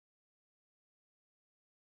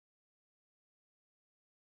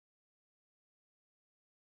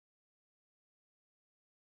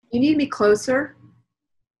You need me closer?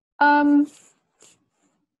 Um,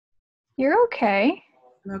 you're okay.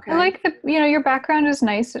 I Okay. like your background is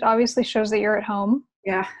nice. It obviously shows that you're at home.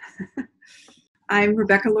 Yeah. I'm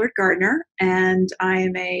Rebekah Lord Gardiner, and I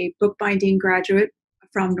am a bookbinding graduate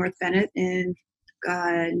from North Bennett in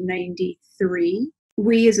 93.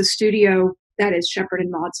 We, as a studio, that is Shepard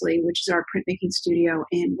and Maudsleigh, which is our printmaking studio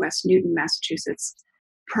in West Newton, Massachusetts,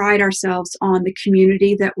 pride ourselves on the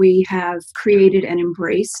community that we have created and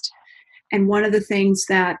embraced. And one of the things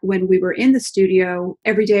that when we were in the studio,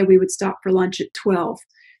 every day we would stop for lunch at 12.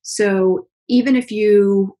 So even if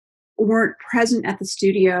you weren't present at the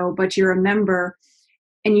studio, but you're a member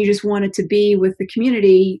and you just wanted to be with the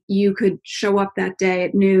community, you could show up that day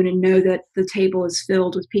at noon and know that the table is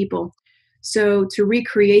filled with people. So to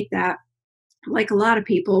recreate that, like a lot of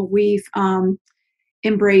people, we've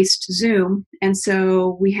embraced Zoom. And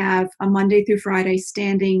so we have a Monday through Friday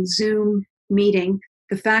standing Zoom meeting.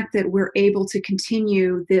 The fact that we're able to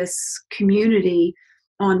continue this community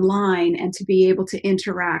online and to be able to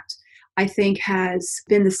interact, I think has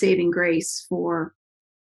been the saving grace for,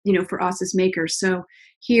 for us as makers. So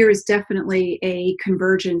here is definitely a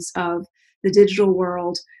convergence of the digital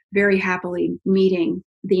world very happily meeting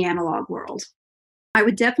the analog world. I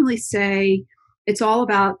would definitely say it's all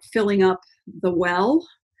about filling up the well.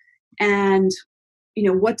 And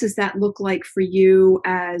what does that look like for you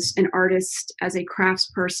as an artist, as a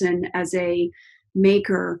craftsperson, as a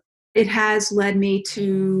maker? It has led me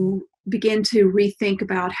to begin to rethink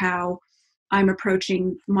about how I'm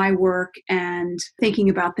approaching my work and thinking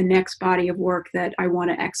about the next body of work that I want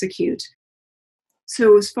to execute.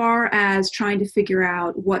 So as far as trying to figure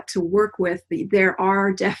out what to work with, there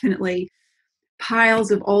are definitely piles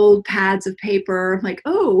of old pads of paper, like,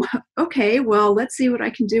 oh, okay, well, let's see what I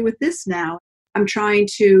can do with this now. I'm trying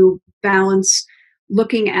to balance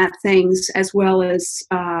looking at things as well as,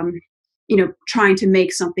 trying to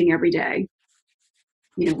make something every day.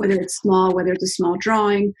 Whether it's small, whether it's a small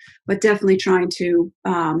drawing, but definitely trying to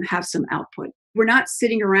have some output. We're not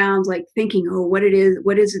sitting around like thinking, oh, what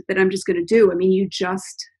is it that I'm just going to do? I mean, you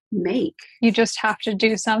just make. You just have to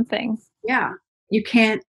do something. Yeah, you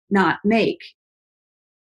can't not make.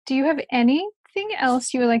 Do you have anything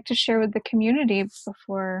else you would like to share with the community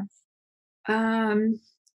before? Um,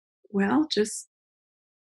 well, just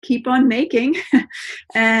keep on making Stay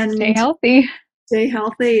and healthy. stay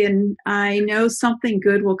healthy. And I know something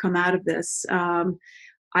good will come out of this.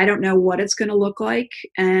 I don't know what it's going to look like.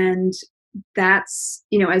 And that's,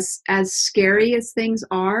 as scary as things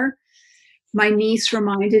are, my niece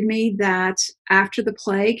reminded me that after the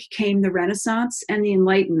plague came the Renaissance and the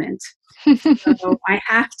Enlightenment. So I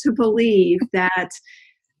have to believe that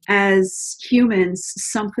as humans,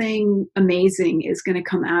 something amazing is going to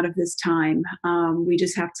come out of this time. We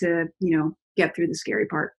just have to, get through the scary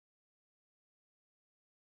part.